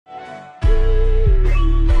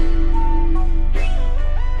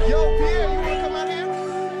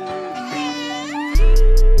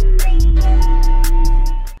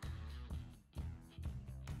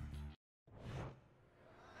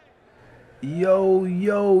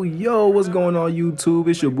Yo, what's going on YouTube?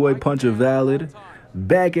 It's your boy Puncher Valid,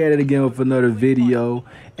 back at it again with another video.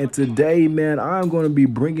 And today, man, I'm going to be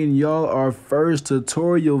bringing y'all our first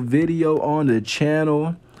tutorial video on the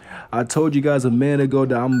channel. I told you guys a minute ago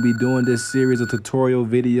that I'm going to be doing this series of tutorial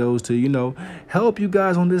videos to, help you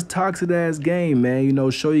guys on this toxic ass game, man.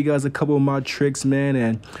 Show you guys a couple of my tricks, man,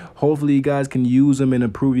 and hopefully you guys can use them and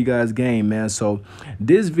improve you guys' game, man. So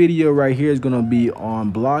this video right here is going to be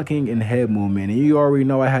on blocking and head movement. And you already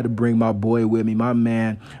know I had to bring my boy with me, my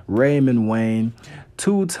man, Raymond Wayne,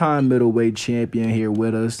 two-time middleweight champion here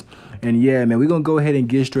with us. And yeah, man, we're going to go ahead and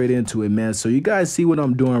get straight into it, man. So you guys see what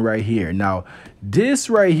I'm doing right here. Now, this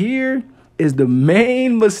right here is the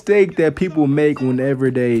main mistake that people make whenever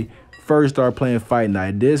they first start playing Fight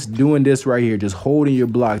Night. Doing this right here, just holding your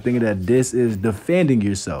block, thinking that this is defending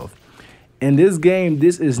yourself. In this game,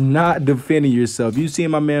 this is not defending yourself. You see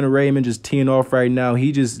my man Raymond just teeing off right now.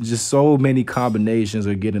 He just so many combinations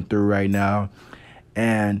are getting through right now.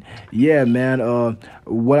 And yeah, man,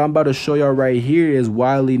 what I'm about to show y'all right here is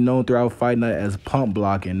widely known throughout Fight Night as pump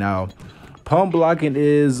blocking. Now, pump blocking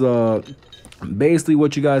is basically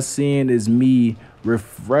what you guys seeing is me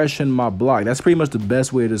refreshing my block. That's pretty much the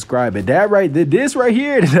best way to describe it. This right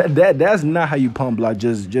here, that's not how you pump block.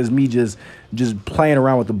 Just playing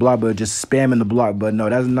around with the block, but just spamming the block. But no,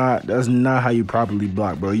 that's not how you properly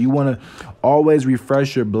block, bro. You want to always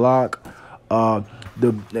refresh your block.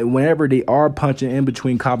 Whenever they are punching in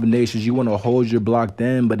between combinations, you want to hold your block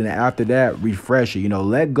then, but then after that, refresh it.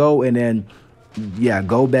 Let go and then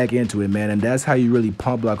go back into it, man. And that's how you really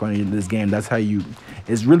pump block on this game. That's how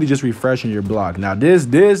it's really just refreshing your block. Now this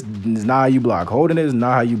is not how you block. Holding it is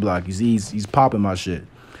not how you block. You see, he's popping my shit.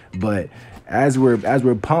 But as we're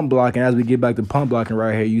pump blocking, as we get back to pump blocking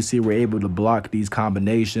right here, you see we're able to block these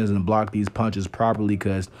combinations and block these punches properly,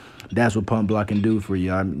 because that's what pump blocking do for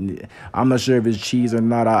you. I'm not sure if it's cheese or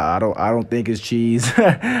not. I don't think it's cheese.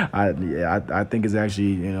 I think it's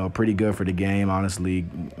actually pretty good for the game, honestly.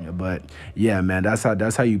 But yeah, man, that's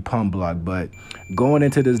how you pump block. But going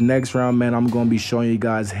into this next round, man, I'm gonna be showing you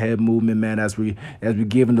guys head movement, man, as we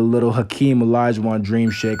giving the little Hakeem Olajuwon dream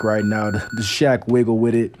shake right now, the Shaq wiggle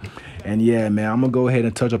with it. And yeah, man, I'm gonna go ahead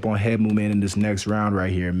and touch up on head movement in this next round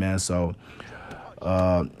right here, man. So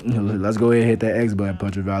let's go ahead and hit that X button,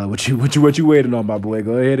 Puncher Valor. What you waiting on, my boy?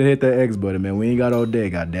 Go ahead and hit that X button, man. We ain't got all day,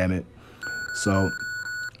 god damn it. So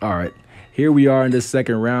all right, here we are in this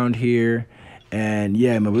second round here. And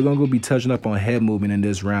yeah, man, we're gonna go be touching up on head movement in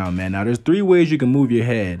this round, man. Now there's 3 ways you can move your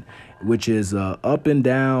head, which is up and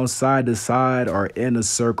down, side to side, or in a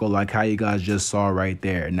circle, like how you guys just saw right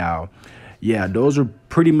there. Now, yeah, those are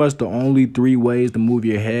pretty much the only 3 ways to move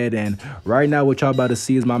your head. And right now, what y'all about to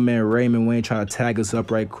see is my man Raymond Wayne trying to tag us up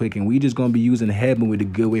right quick. And we just going to be using head movement to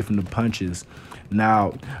get away from the punches.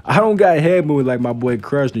 Now, I don't got head movement like my boy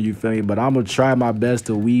Krusher, you feel me? But I'm going to try my best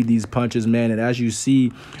to weave these punches, man. And as you see,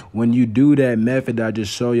 when you do that method that I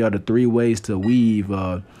just show y'all, the 3 ways to weave,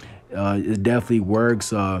 it definitely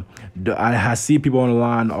works. I see people on the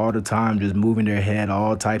line all the time just moving their head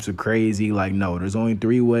all types of crazy. Like, no, there's only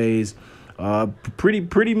 3 ways.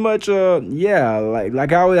 Pretty much, yeah, like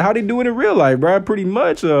how they do it in real life, bro. Pretty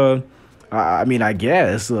much, I mean, I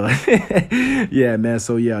guess, yeah, man.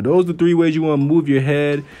 So yeah, those are the 3 ways you want to move your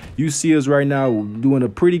head. You see us right now doing a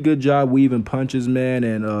pretty good job weaving punches, man.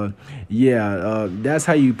 And yeah, that's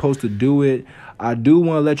how you're supposed to do it. I do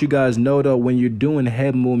want to let you guys know, though, when you're doing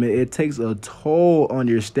head movement, it takes a toll on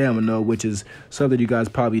your stamina, which is something you guys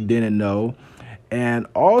probably didn't know. And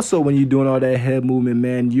also, when you're doing all that head movement,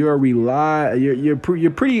 man, you're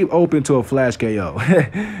pretty open to a flash KO.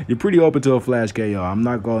 You're pretty open to a flash KO. I'm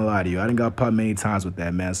not gonna lie to you. I done got popped many times with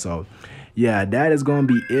that, man. So yeah, that is gonna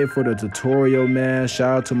be it for the tutorial, man.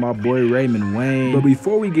 Shout out to my boy Raymond Wayne. But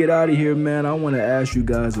before we get out of here, man, I want to ask you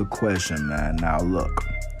guys a question, man. Now look,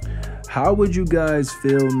 how would you guys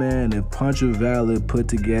feel, man, if Puncher Valid put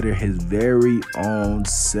together his very own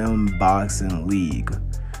sim boxing league?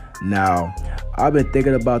 Now, I've been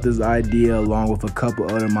thinking about this idea along with a couple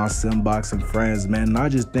other my sim boxing friends, man. And I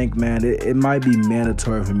just think, man, it might be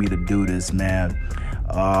mandatory for me to do this, man.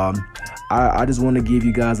 I just want to give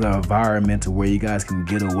you guys an environment to where you guys can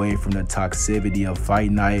get away from the toxicity of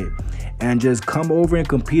Fight Night and just come over and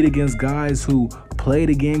compete against guys who play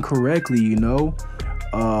the game correctly,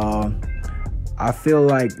 I feel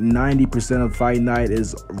like 90% of Fight Night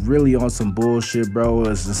is really on some bullshit, bro.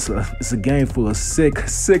 It's a game full of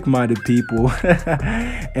sick-minded people.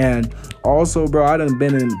 And also, bro, I done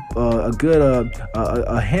been in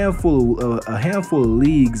a handful of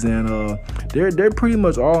leagues, and they're pretty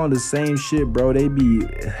much all on the same shit, bro. They be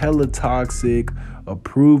hella toxic.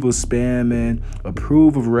 approve of spamming,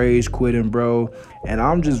 approve of rage quitting, bro. And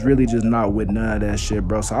I'm just really just not with none of that shit,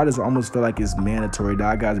 bro. So I just almost feel like it's mandatory that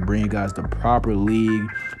I gotta bring you guys the proper league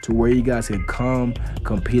to where you guys can come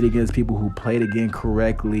compete against people who play the game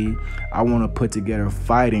correctly. I want to put together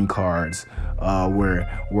fighting cards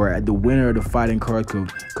where the winner of the fighting card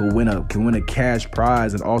could win a cash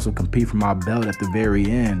prize and also compete for my belt at the very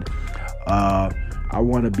end. I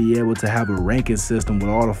want to be able to have a ranking system with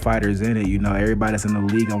all the fighters in it. You know, everybody that's in the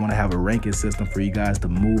league, I want to have a ranking system for you guys to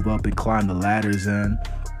move up and climb the ladders in.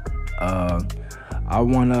 I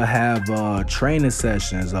want to have training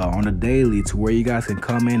sessions on the daily to where you guys can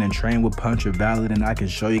come in and train with Puncher Valid, and I can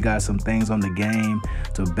show you guys some things on the game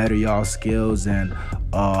to better y'all skills. And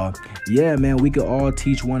yeah, man, we could all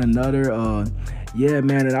teach one another. Yeah,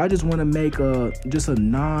 man, and I just want to make just a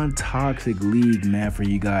non-toxic league, man, for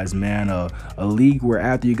you guys, man. A league where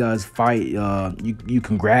after you guys fight, you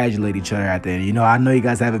congratulate each other at the end. You know, I know you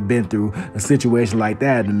guys haven't been through a situation like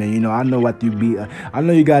that, man. You know, I know after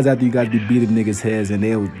you guys be beating niggas' heads and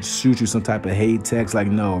they'll shoot you some type of hate text. Like,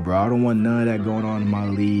 no, bro, I don't want none of that going on in my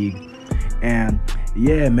league. And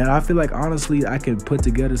yeah, man, I feel like honestly I can put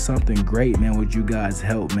together something great, man, with you guys'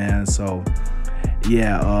 help, man. So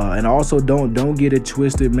yeah, and also don't get it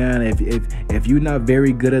twisted, man. If you're not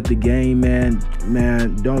very good at the game, man,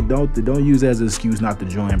 don't use it as an excuse not to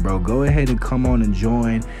join, bro. Go ahead and come on and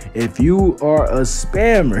join. If you are a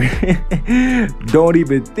spammer, don't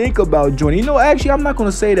even think about joining. You know, actually, I'm not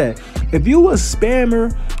gonna say that. If you a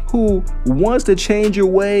spammer who wants to change your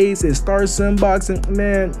ways and start simboxing,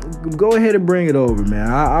 man, go ahead and bring it over,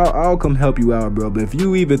 man. I'll come help you out, bro. But if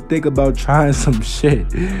you even think about trying some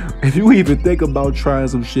shit, you know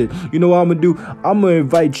what I'm gonna do? I'm gonna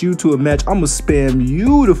invite you to a match. I'm gonna spam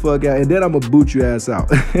you the fuck out, and then I'm gonna boot your ass out.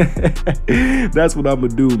 That's what I'm gonna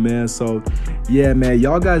do, man. So yeah, man,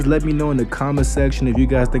 y'all guys let me know in the comment section if you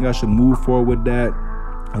guys think I should move forward with that.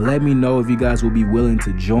 Let me know if you guys will be willing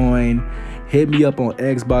to join. Hit me up on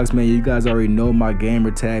Xbox, man. You guys already know my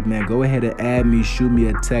gamer tag, man. Go ahead and add me, shoot me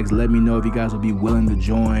a text. Let me know if you guys will be willing to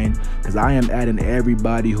join, because I am adding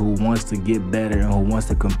everybody who wants to get better and who wants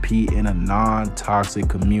to compete in a non-toxic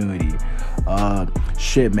community.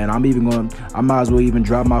 Shit, man, I might as well even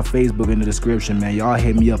drop my Facebook in the description, man. Y'all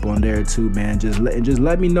hit me up on there too, man. Just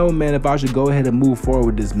let me know, man, if I should go ahead and move forward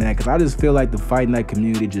with this, man, because I just feel like the Fight Night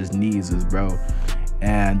community just needs us, bro.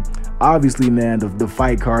 And obviously, man, the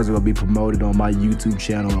fight cards are gonna be promoted on my YouTube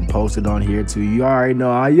channel and posted on here too. You already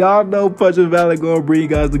know, y'all know Puncher Valid gonna bring you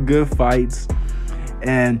guys the good fights.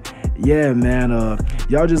 And yeah, man,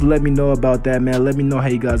 y'all just let me know about that, man. Let me know how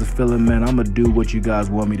you guys are feeling, man. I'm gonna do what you guys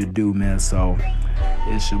want me to do, man. So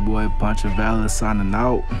it's your boy Puncher Valid signing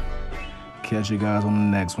out. Catch you guys on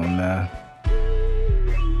the next one, man.